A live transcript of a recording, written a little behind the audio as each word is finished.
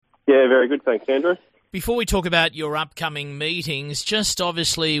Yeah, very good. Thanks, Andrew. Before we talk about your upcoming meetings, just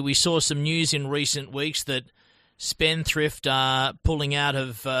obviously we saw some news in recent weeks that Spendthrift are pulling out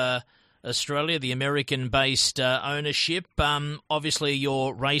of Australia, the American-based ownership. Obviously,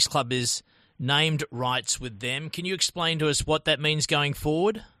 your race club is named rights with them. Can you explain to us what that means going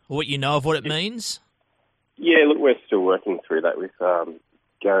forward, or what you know of what it means? Yeah, look, we're still working through that with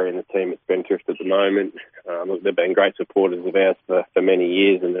Gary and the team at Spendthrift at the moment. Look, they've been great supporters of ours for many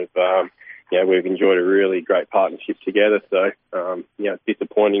years, and we've enjoyed a really great partnership together. So, it's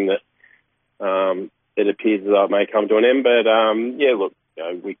disappointing that it appears as though it may come to an end. But,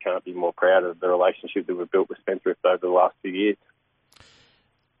 we can't be more proud of the relationship that we've built with Spendthrift over the last few years.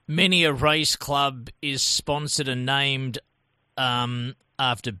 Many a race club is sponsored and named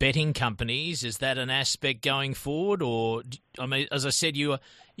after betting companies. Is that an aspect going forward? Or, I mean, as I said, you were,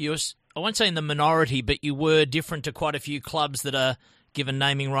 I won't say in the minority, but you were different to quite a few clubs that are given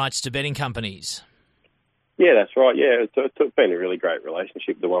naming rights to betting companies. Yeah, that's right. Yeah, it's been a really great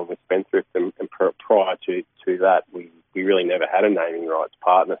relationship, the one with Spendthrift, and prior to that, we really never had a naming rights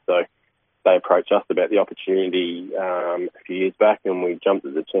partner. So they approached us about the opportunity a few years back, and we jumped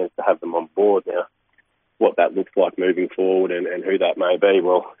at the chance to have them on board. Now, what that looks like moving forward and who that may be,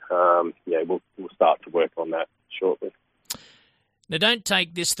 we'll start to work on that shortly. Now, don't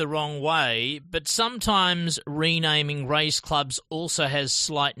take this the wrong way, but sometimes renaming race clubs also has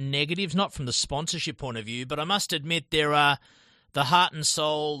slight negatives, not from the sponsorship point of view, but I must admit there are the heart and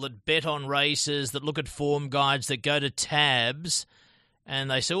soul that bet on races, that look at form guides, that go to tabs,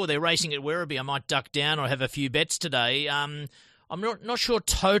 and they say, they're racing at Werribee, I might duck down or have a few bets today. I'm not sure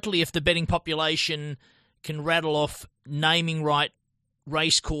totally if the betting population can rattle off naming right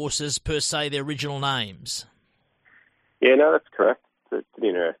race courses per se, their original names. Yeah, no, that's correct. It's an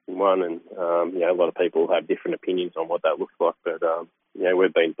interesting one, and a lot of people have different opinions on what that looks like. But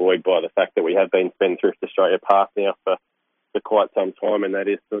we've been buoyed by the fact that we have been Spendthrift Australia Park now for quite some time, and that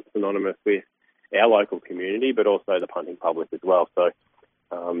is synonymous with our local community, but also the punting public as well. So,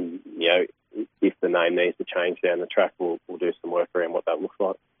 if the name needs to change down the track, we'll do some work around what that looks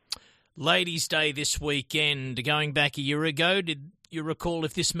like. Ladies' Day this weekend. Going back a year ago, did you recall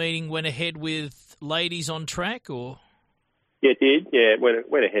if this meeting went ahead with ladies on track, or? Yeah, it did. Yeah, it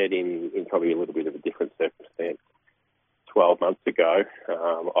went ahead in probably a little bit of a different circumstance 12 months ago.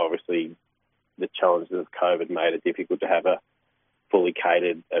 Obviously, the challenges of COVID made it difficult to have a fully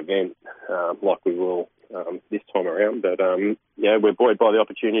catered event like we will this time around. But, we're buoyed by the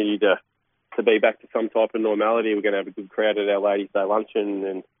opportunity to be back to some type of normality. We're going to have a good crowd at our Ladies' Day luncheon,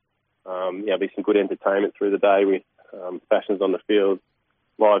 and be some good entertainment through the day with fashions on the field,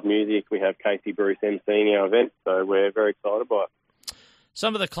 live music. We have Casey Bruce emceeing our event, so we're very excited by it.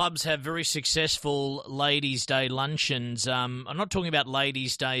 Some of the clubs have very successful Ladies' Day luncheons. I'm not talking about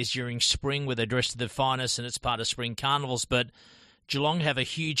Ladies' Days during spring where they're dressed to the finest and it's part of spring carnivals, but Geelong have a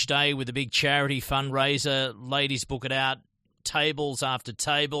huge day with a big charity fundraiser. Ladies book it out, tables after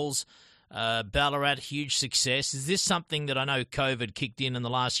tables. Ballarat, huge success. Is this something that I know COVID kicked in the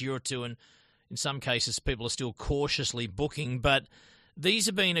last year or two, and in some cases people are still cautiously booking, but these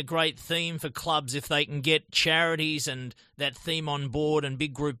have been a great theme for clubs if they can get charities and that theme on board and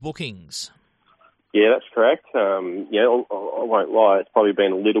big group bookings. Yeah, that's correct. I won't lie, it's probably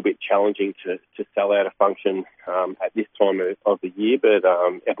been a little bit challenging to sell out a function at this time of the year, but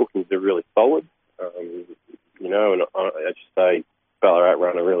our bookings are really solid. And I just say Ballarat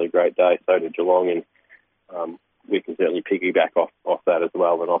run a really great day, so did Geelong, and we can certainly piggyback off that as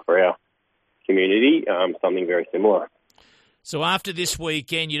well and offer our community something very similar. So after this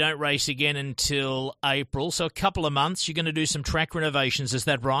weekend, you don't race again until April, so a couple of months. You're going to do some track renovations, is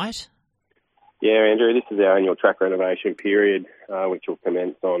that right? Yeah, Andrew, this is our annual track renovation period, which will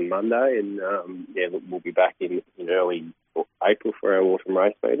commence on Monday, and we'll be back in early April for our autumn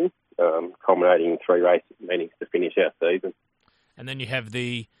race meeting, culminating in 3 race meetings to finish our season. And then you have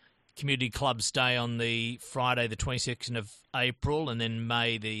the Community Clubs Day on the Friday, the 22nd of April, and then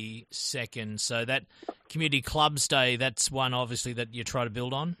May the 2nd. So that Community Clubs Day, that's one, obviously, that you try to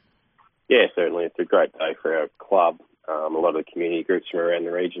build on? Yeah, certainly. It's a great day for our club. A lot of the community groups from around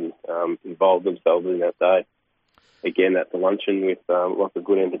the region involved themselves in that day. Again, that's a luncheon with lots of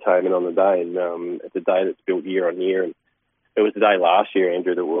good entertainment on the day, and it's a day that's built year on year. And it was the day last year,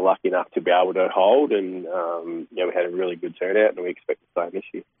 Andrew, that we were lucky enough to be able to hold, and we had a really good turnout, and we expect the same this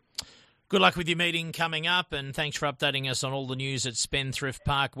year. Good luck with your meeting coming up, and thanks for updating us on all the news at Spendthrift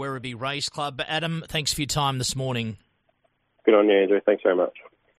Park Werribee Race Club. Adam, thanks for your time this morning. Good on you, Andrew. Thanks very much.